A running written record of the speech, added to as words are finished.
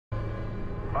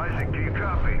Isaac, do you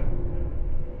copy?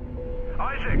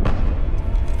 Isaac!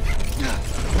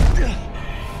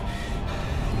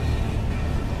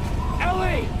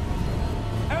 Ellie!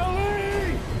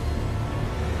 Ellie!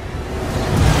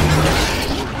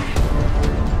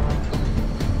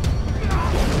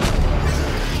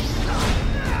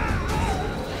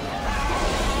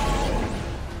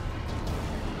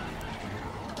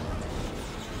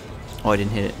 Oh, I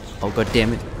didn't hit it. Oh, god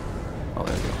damn it. Oh,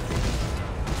 there we go.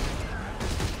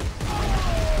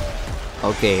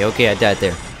 Okay, okay, I died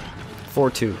there.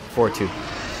 4-2, 4-2.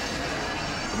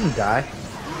 Didn't die.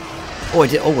 Oh, I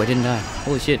did. Oh, I didn't die.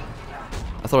 Holy shit!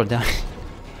 I thought I died.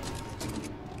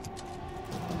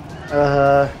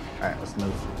 Alright, let's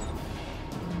move.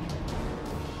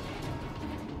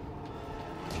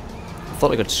 I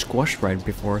thought I got squashed right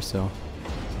before, so.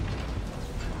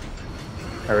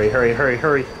 Hurry, hurry, hurry,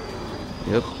 hurry.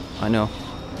 Yep, I know.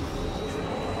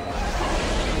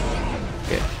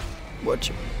 Okay,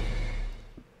 watch it.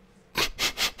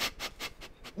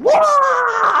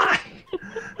 Why?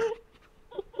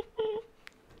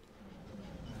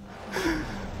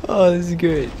 Oh, this is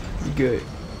good. This is good.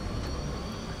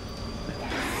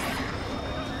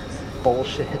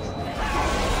 Bullshit.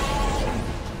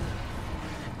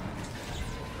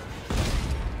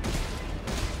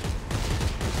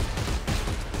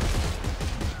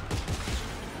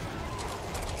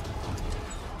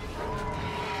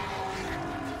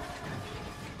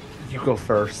 You go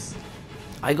first.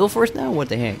 I go first now? What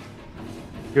the heck?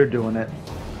 You're doing it.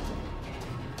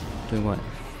 Doing what?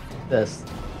 This.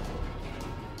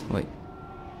 Wait.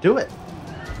 Do it.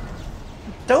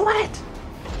 Do it.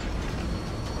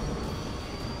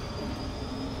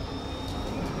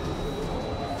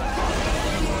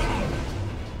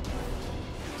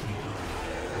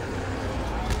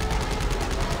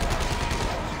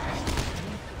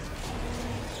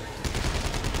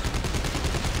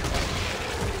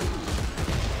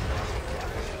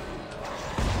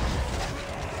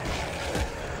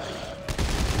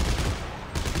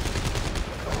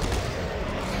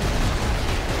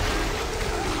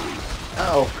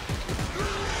 Oh,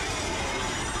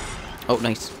 Oh,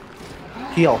 nice.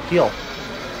 heal, heal.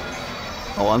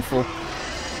 Oh, I'm full.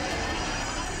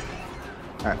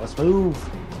 All right, let's move.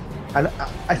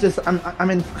 I'm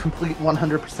in complete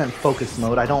 100% focus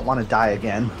mode. I don't want to die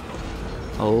again.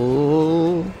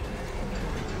 Oh.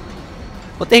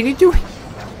 What the heck are you doing?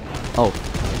 Oh.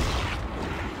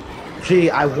 Gee,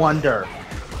 I wonder.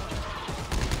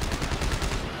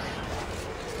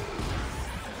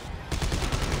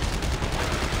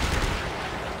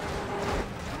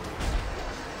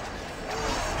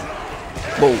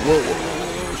 Whoa, whoa, whoa,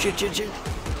 whoa. Shit, shit, shit.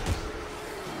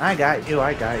 I got you.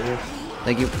 I got you.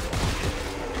 Thank you.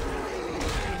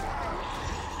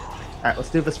 All right, let's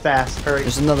do this fast. Hurry.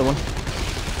 There's another one.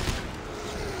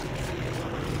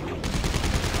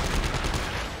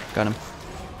 Got him.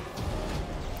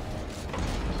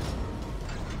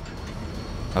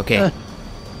 Okay.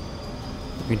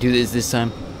 We can do this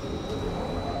time.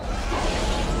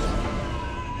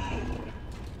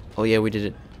 Oh yeah, we did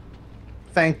it.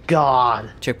 Thank God.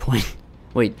 Checkpoint.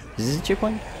 Wait, is this a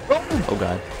checkpoint? Oh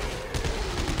god.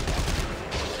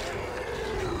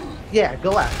 Yeah,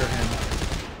 go after him.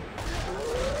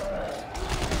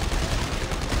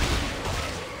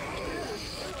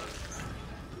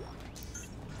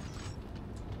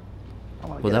 I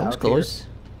wanna Well, get that was out here. close.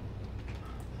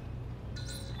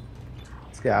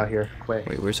 Let's get out of here, quick.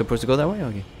 Wait, we're supposed to go that way?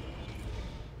 Okay.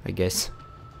 I guess.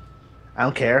 I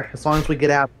don't care, as long as we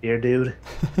get out of here, dude.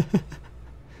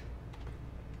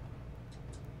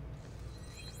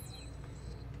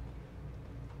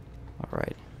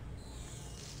 Alright.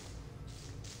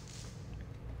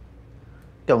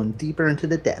 Going deeper into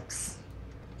the depths.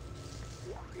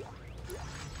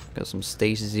 Got some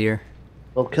stasis here.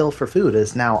 Well, kill for food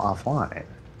is now offline.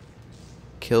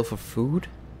 Kill for food?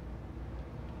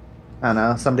 I don't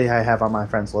know, somebody I have on my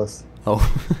friends list. Oh.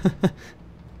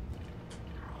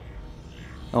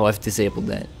 Oh, I've disabled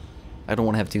that. I don't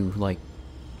want to have to, like,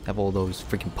 have all those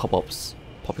freaking pop-ups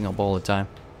popping up all the time.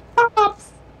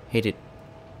 Pop-ups! Hate it.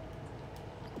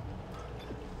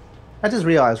 I just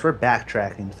realized we're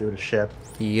backtracking through the ship.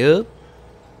 Yup.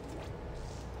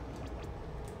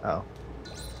 Oh.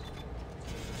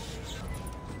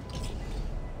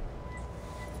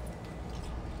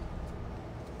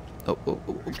 Oh, oh, oh,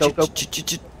 oh, Go, go.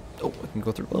 shit. Oh, I can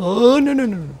go through. Oh, no, no,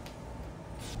 no, no.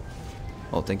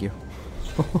 Oh, thank you.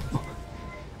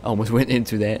 I almost went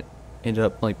into that. Ended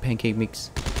up like pancake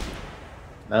mix.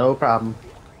 No problem.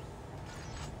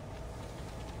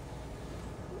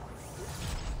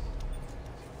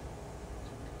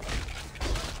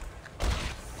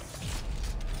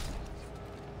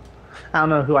 I don't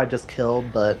know who I just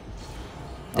killed, but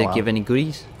Did it well. give any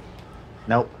goodies?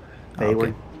 Nope. They Okay.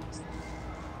 were.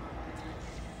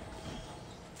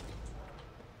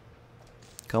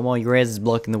 Come on, your ass is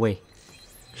blocking the way.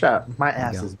 Shut up. My you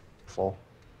ass go. is full.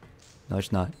 No,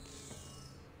 it's not.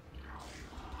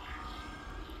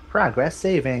 Progress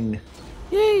saving.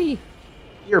 Yay!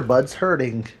 Earbuds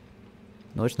hurting.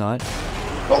 No, it's not.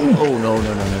 Oh, Oh no no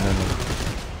no no no no!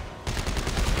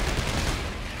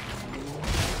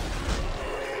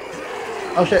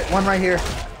 oh shit! One right here.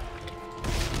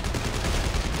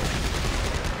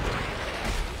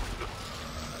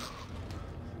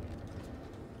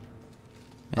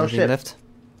 Oh, Anything shit. left?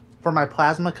 For my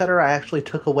plasma cutter, I actually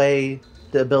took away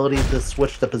the ability to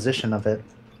switch the position of it.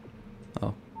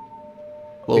 Oh.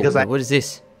 Whoa! Because What is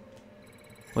this?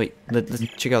 Wait, let's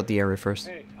check out the area first.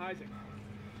 Hey, Isaac.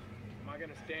 Am I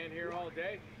gonna stand here all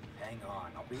day? Hang on,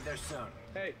 I'll be there soon.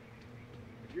 Hey,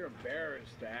 if you're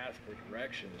embarrassed to ask for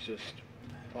directions, just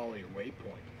follow your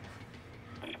waypoint.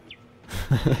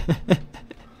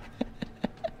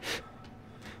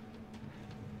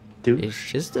 Dude, It's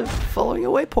just a following a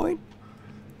waypoint.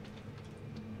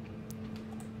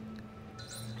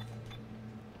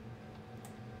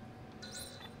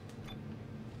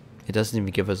 It doesn't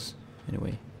even give us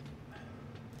anyway.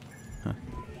 Huh.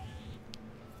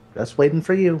 just waiting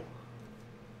for you.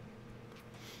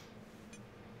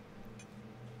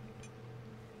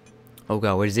 Oh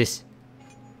god, what is this?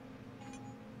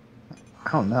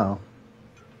 I don't know.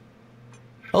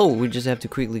 Oh, we just have to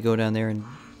quickly go down there and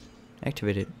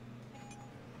activate it.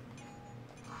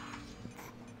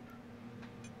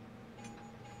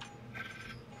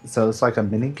 So it's like a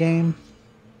mini game.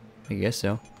 I guess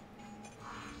so.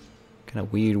 Kind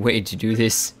of weird way to do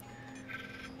this.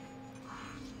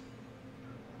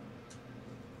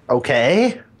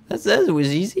 Okay. That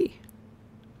was easy.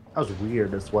 That was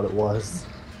weird. Is what it was.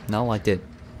 Not like that.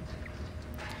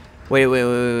 Wait.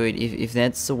 If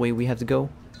that's the way we have to go,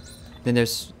 then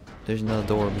there's another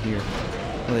door over here.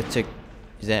 Oh, let's check.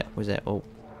 Was that? Oh,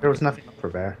 There was nothing up for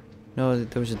there. no,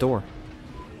 there was a door.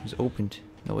 It was opened.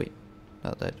 No wait,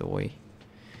 not that doorway.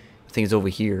 I think it's over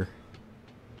here.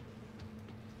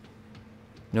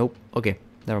 Nope. Okay,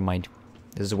 never mind.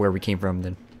 This is where we came from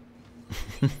then.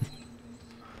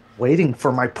 Waiting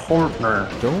for my partner.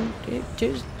 Don't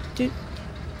just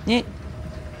yeah.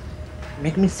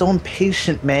 Making me so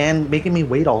impatient, man. Making me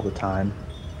wait all the time.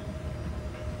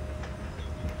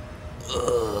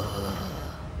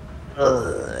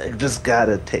 I just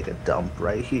gotta take a dump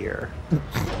right here.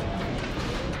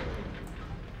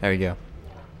 There we go.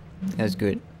 That's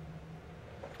good.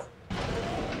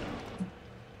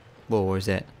 Whoa, what was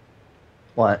that?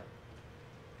 What?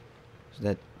 Was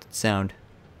that sound?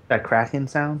 That cracking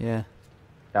sound? Yeah.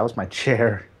 That was my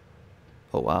chair.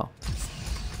 Oh wow.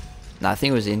 Nah, I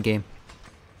think it was in game.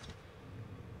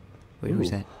 Wait, who's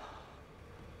Ooh. that?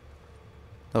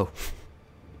 Oh.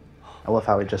 I love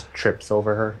how he just trips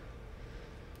over her.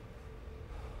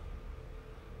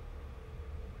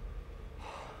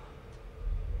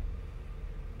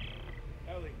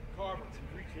 Ellie, Carver,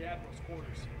 reach the Admiral's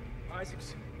quarters.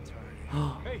 Isaac's.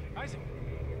 Hey, Isaac.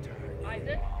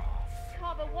 Isaac?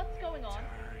 Carver, what's going on?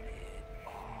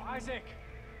 Isaac.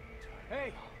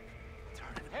 Hey.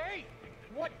 Hey.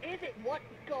 What is it? What's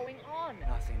going on?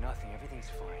 Nothing. Everything's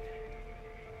fine.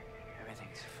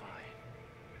 Everything's fine.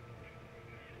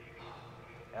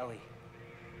 Ellie,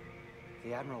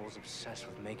 the Admiral was obsessed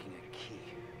with making a key.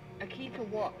 A key to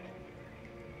what?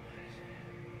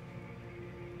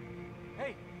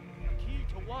 Hey. A key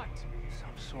to what?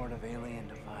 Some sort of alien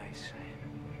device.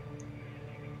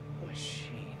 A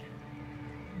machine.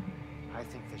 I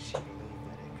think that she believed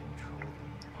that it controlled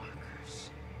the markers.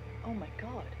 Oh my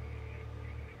god.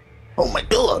 Oh my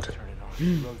god! Turn it on.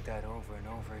 She wrote that over and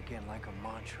over again like a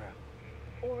mantra.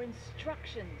 Or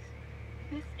instructions.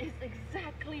 This is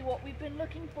exactly what we've been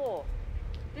looking for.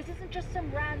 This isn't just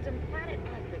some random planet,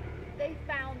 Isaac. They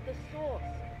found the source.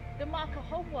 The marker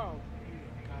homeworld.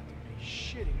 You got to be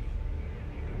shitting me.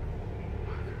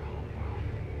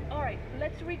 Alright,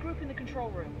 let's regroup in the control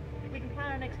room. We can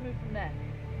plan our next move from there.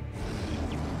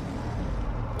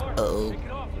 Clark, Uh-oh. take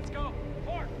it off. Let's go.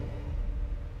 Clark.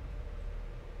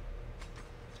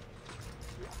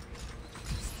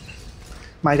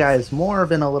 My guy is more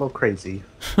than a little crazy.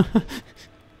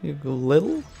 You go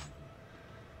little? A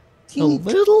Teeny-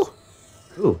 little?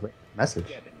 Ooh, message.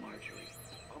 Kevin, Marjorie,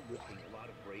 I'm witnessing a lot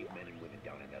of brave men and women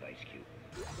down in that ice cube.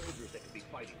 Soldiers that could be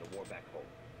fighting the war back home.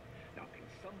 Now, can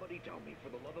somebody tell me, for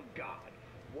the love of God,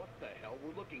 what the hell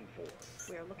we're looking for.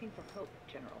 We are looking for hope,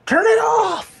 General. Turn it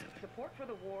off! Support for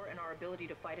the war and our ability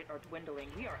to fight it are dwindling.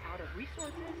 We are out of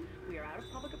resources, we are out of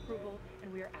public approval,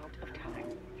 and we are out of time.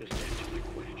 Just answer my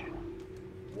question.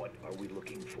 What are we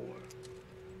looking for?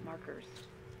 Markers.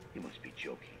 You must be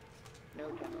joking. No,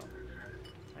 General.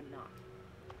 I'm not.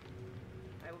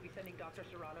 I will be sending Dr.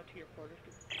 Serrano to your quarters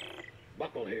to...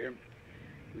 Buckle here.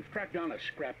 We've tracked down a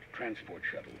scrapped transport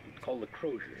shuttle. It's called the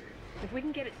Crozier. If we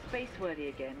can get it spaceworthy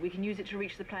again, we can use it to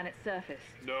reach the planet's surface.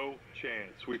 No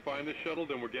chance. We find the shuttle,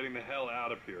 then we're getting the hell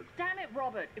out of here. Damn it,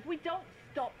 Robert. If we don't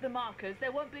stop the markers,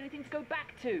 there won't be anything to go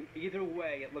back to. Either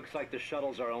way, it looks like the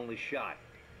shuttle's our only shot.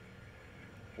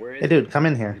 Where is Hey, dude, come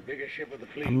in The here. biggest ship of the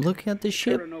fleet. I'm looking at this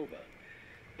ship. Terra Nova.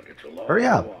 But it's a long Hurry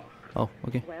up. walk. Oh,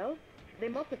 okay. Well, they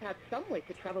must have had some way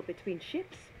to travel between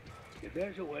ships. If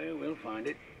there's a way, we'll find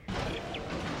it.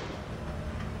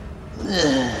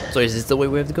 So is this the way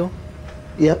we have to go?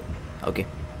 Yep. Okay.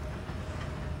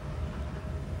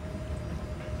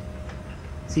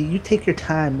 See, you take your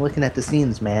time looking at the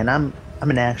scenes, man. I'm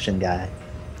an action guy.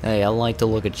 Hey, I like to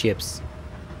look at ships.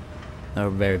 A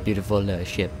very beautiful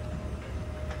ship.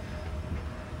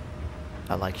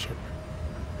 I like ship.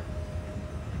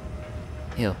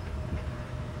 Ew.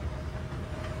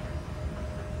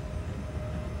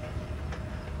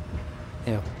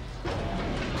 Ew.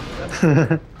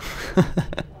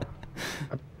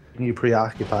 You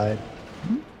preoccupied.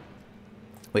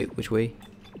 Wait, which way?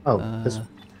 Oh, this.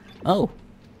 Oh.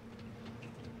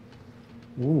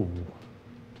 Ooh.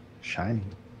 Shiny.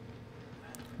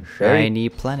 Shiny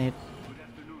planet. Good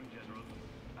afternoon, General.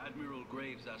 Admiral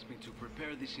Graves asked me to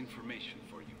prepare this information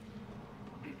for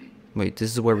you. Wait,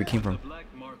 this is where we came The from. black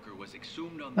marker was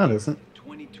exhumed on No, it the isn't.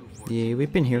 2214. Yeah,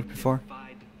 we've been here before.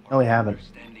 No, we haven't.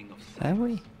 Have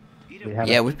we? We haven't.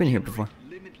 Yeah, we've been here before.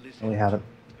 No, we haven't.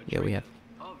 Yeah, we have.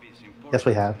 Yes,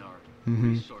 we have.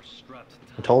 Mm-hmm.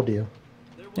 I told you.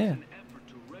 Yeah.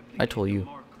 I told you.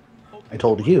 I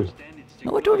told you.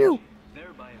 No, I told you.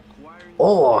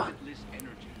 Oh,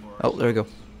 Oh, there we go.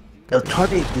 el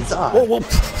target is off. Whoa, whoa.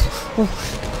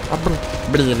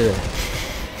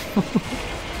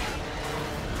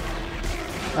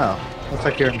 Oh, looks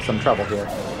like you're in some trouble here.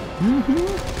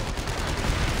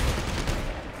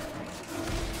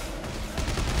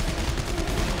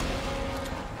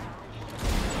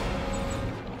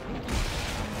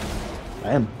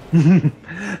 I am.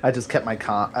 I just kept my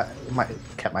kept my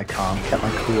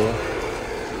cool.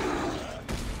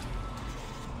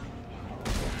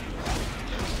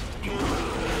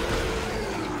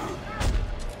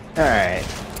 All right.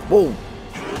 Whoa.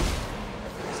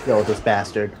 Let's go with this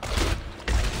bastard.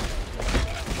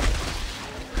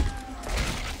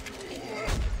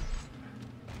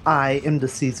 I am the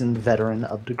seasoned veteran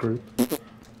of the group.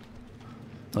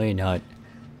 No, you're not.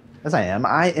 Yes, I am.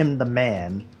 I am the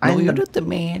man. No, you're not the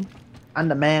man. I'm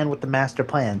the man with the master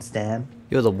plan, Stan.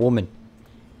 You're the woman.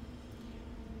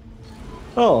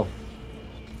 Oh.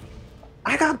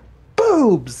 I got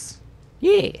boobs!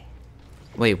 Yeah.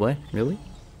 Wait, what? Really?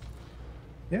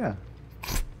 Yeah.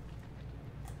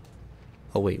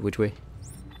 Oh, wait, which way?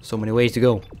 So many ways to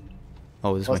go.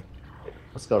 Oh, this way.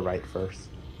 Let's go right first.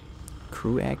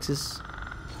 Crew access?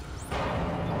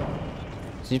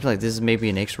 Seems like this is maybe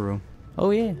an extra room.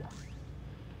 Oh, yeah.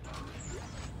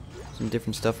 Some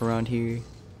different stuff around here.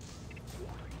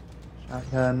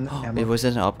 Shotgun. ammo. Was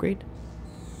that an upgrade?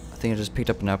 I think I just picked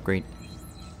up an upgrade.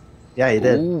 Yeah, you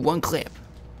did. Ooh, one clip.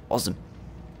 Awesome.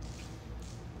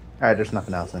 Alright, there's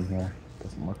nothing else in here.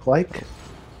 Doesn't look like.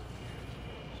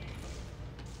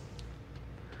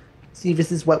 See,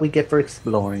 this is what we get for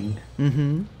exploring.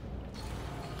 Mm-hmm.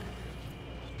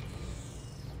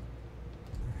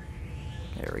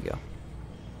 There we go.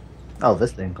 Oh,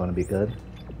 this ain't gonna be good.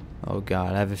 Oh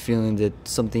god, I have a feeling that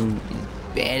something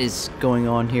bad is going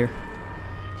on here.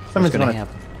 Something's What's gonna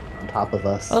happen? on top of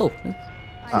us. Oh,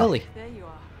 Lily. There you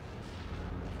are.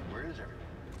 Where is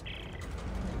everyone?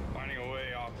 Finding a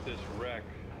way off this wreck.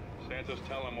 Santos,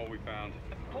 tell him what we found.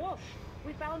 Of course.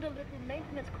 We found a little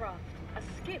maintenance craft. A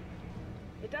skip.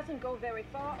 It doesn't go very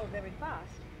far or very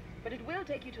fast, but it will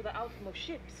take you to the outermost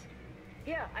ships.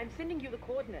 Here, I'm sending you the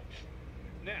coordinates.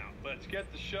 Now, let's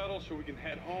get the shuttle so we can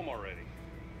head home already.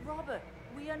 Robert,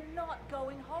 we are not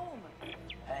going home.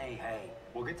 Hey,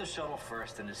 we'll get the shuttle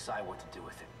first and decide what to do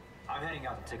with it. I'm heading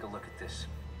out to take a look at this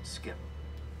skip.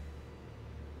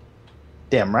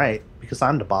 Damn right, because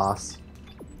I'm the boss.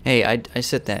 Hey, I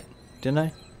said that, didn't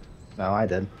I? No, I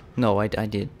did. No, I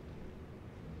did.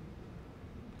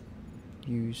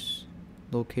 Use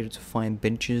locator to find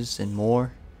benches and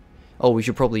more. Oh, we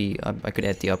should probably, I could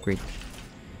add the upgrade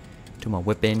to my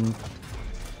weapon.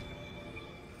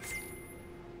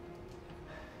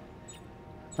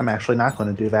 I'm actually not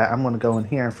going to do that. I'm going to go in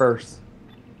here first.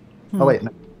 Hmm. Oh, wait.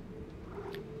 No.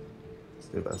 Let's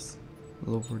do this.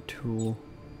 Lower tool.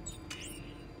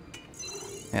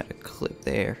 Add a clip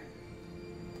there.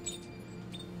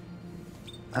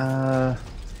 I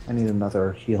need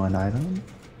another healing item.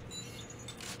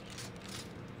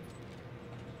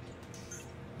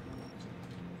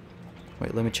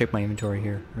 Wait, let me check my inventory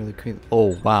here really quick.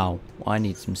 Oh wow, I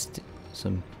need some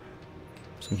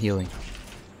healing.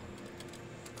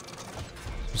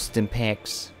 Some stim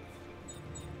packs.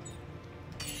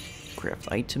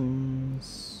 Craft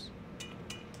items.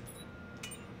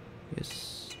 Yes.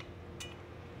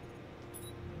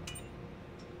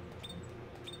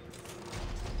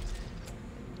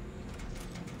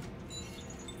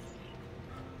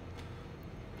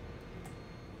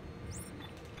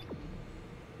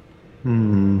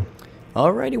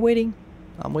 Alrighty, waiting.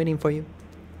 I'm waiting for you.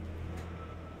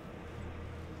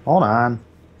 Hold on.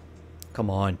 Come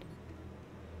on.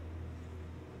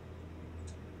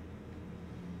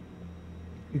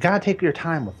 You gotta take your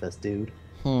time with this, dude.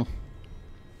 It's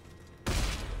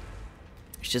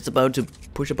just about to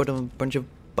push a bunch of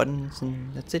buttons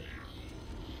and that's it.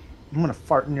 I'm gonna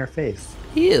fart in your face.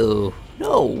 Ew.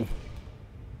 No.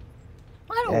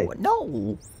 I don't Hey. want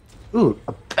no. Ooh,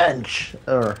 a bench.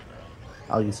 Or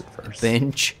I'll use it first.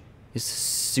 Bench is a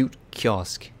suit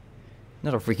kiosk.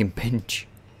 Not a freaking bench.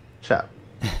 Shut up.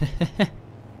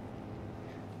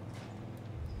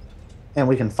 And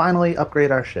we can finally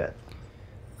upgrade our shit.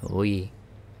 Oh yeah.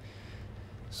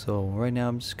 So right now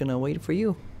I'm just gonna wait for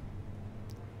you.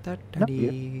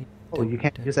 Oh, you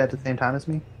can't use that at the same time as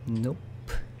me? Nope.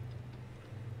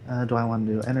 Do I want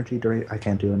to do energy duration? I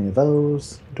can't do any of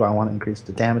those. Do I want to increase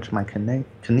the damage of my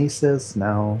kinesis?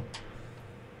 No.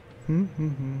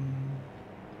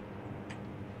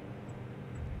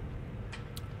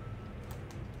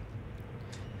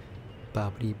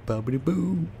 Bobbity bobbity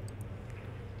boo.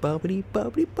 Bobbity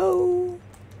bobbity boo.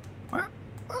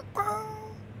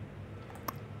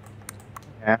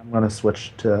 Yeah, I'm gonna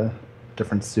switch to a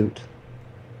different suit.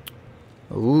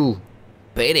 Ooh,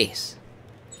 badass.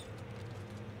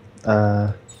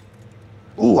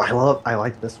 Ooh, I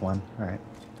like this one. All right,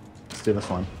 let's do this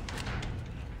one.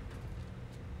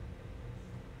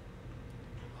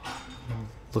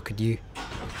 Look at you.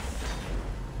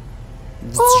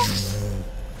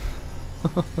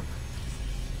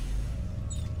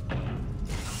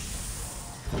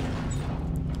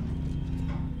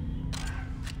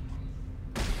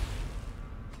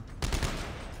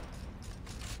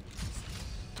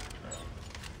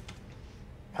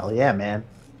 Hell yeah, man.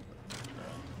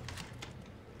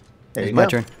 There It's you my go.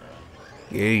 turn.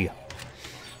 Yeah.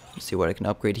 Let's see what I can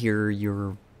upgrade here.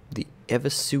 The Eva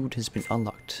suit has been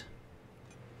unlocked.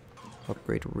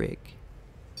 Upgrade rig.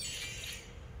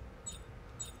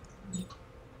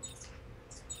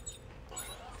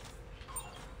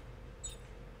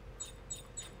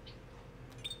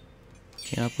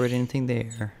 Can't upgrade anything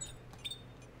there.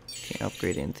 Can't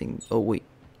upgrade anything. Oh wait.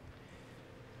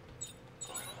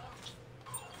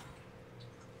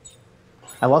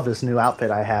 I love this new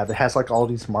outfit I have. It has like all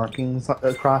these markings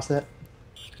across it.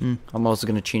 I'm also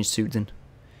gonna change suit then.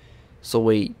 So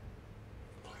wait.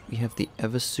 We have the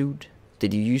Eva suit.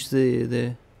 Did you use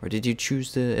or did you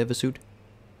choose the Eva suit?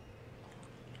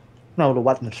 No, the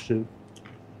wetness suit.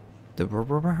 The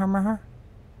rubber.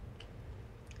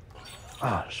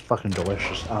 Oh, it's fucking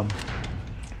delicious.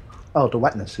 Oh, the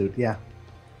wetness suit, yeah.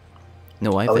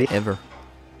 No, I have the Ever.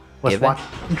 Let's Eva? watch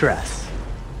and dress.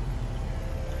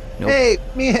 Nope. Hey,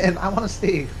 man, I want to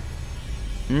see.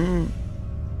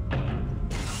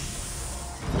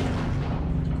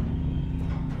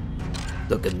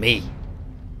 Look at me.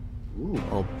 Ooh.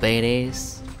 All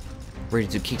badass. Ready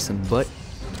to kick some butt.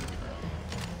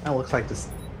 That looks like this.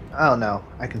 Oh no,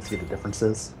 I can see the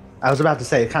differences. I was about to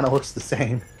say it kind of looks the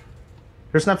same.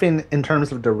 There's nothing in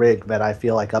terms of the rig that I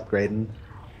feel like upgrading.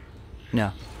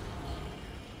 No.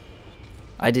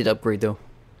 I did upgrade though.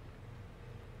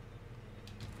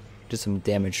 Did some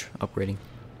damage upgrading.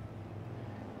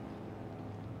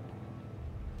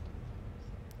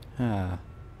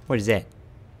 What is that?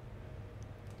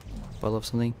 Bottle of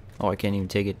something? Oh, I can't even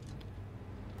take it.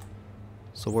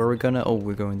 So where are we gonna? Oh,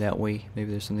 we're going that way.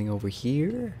 Maybe there's something over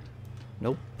here?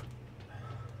 Nope.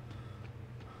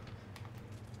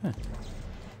 Huh.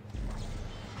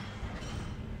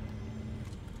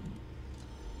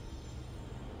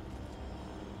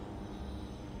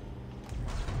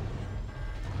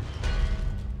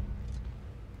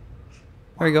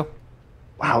 There you go.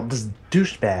 Wow, this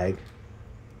douchebag.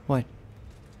 What?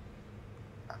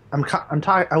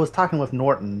 I was talking with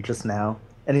Norton just now,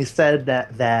 and he said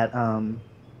that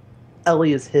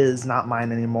Ellie is his, not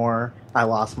mine anymore. I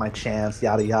lost my chance,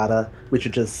 yada yada. We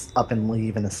should just up and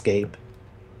leave and escape.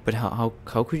 But how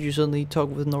could you suddenly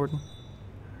talk with Norton?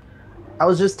 I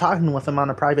was just talking with him on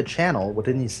a private channel. What,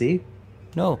 didn't you see?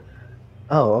 No.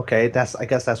 Oh, okay. I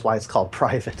guess that's why it's called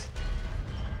private.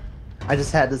 I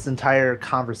just had this entire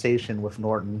conversation with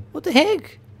Norton. What the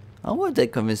heck? I want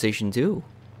that conversation too.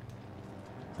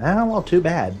 Ah, well, too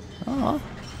bad. Oh.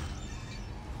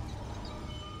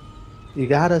 You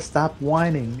gotta stop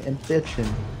whining and bitching.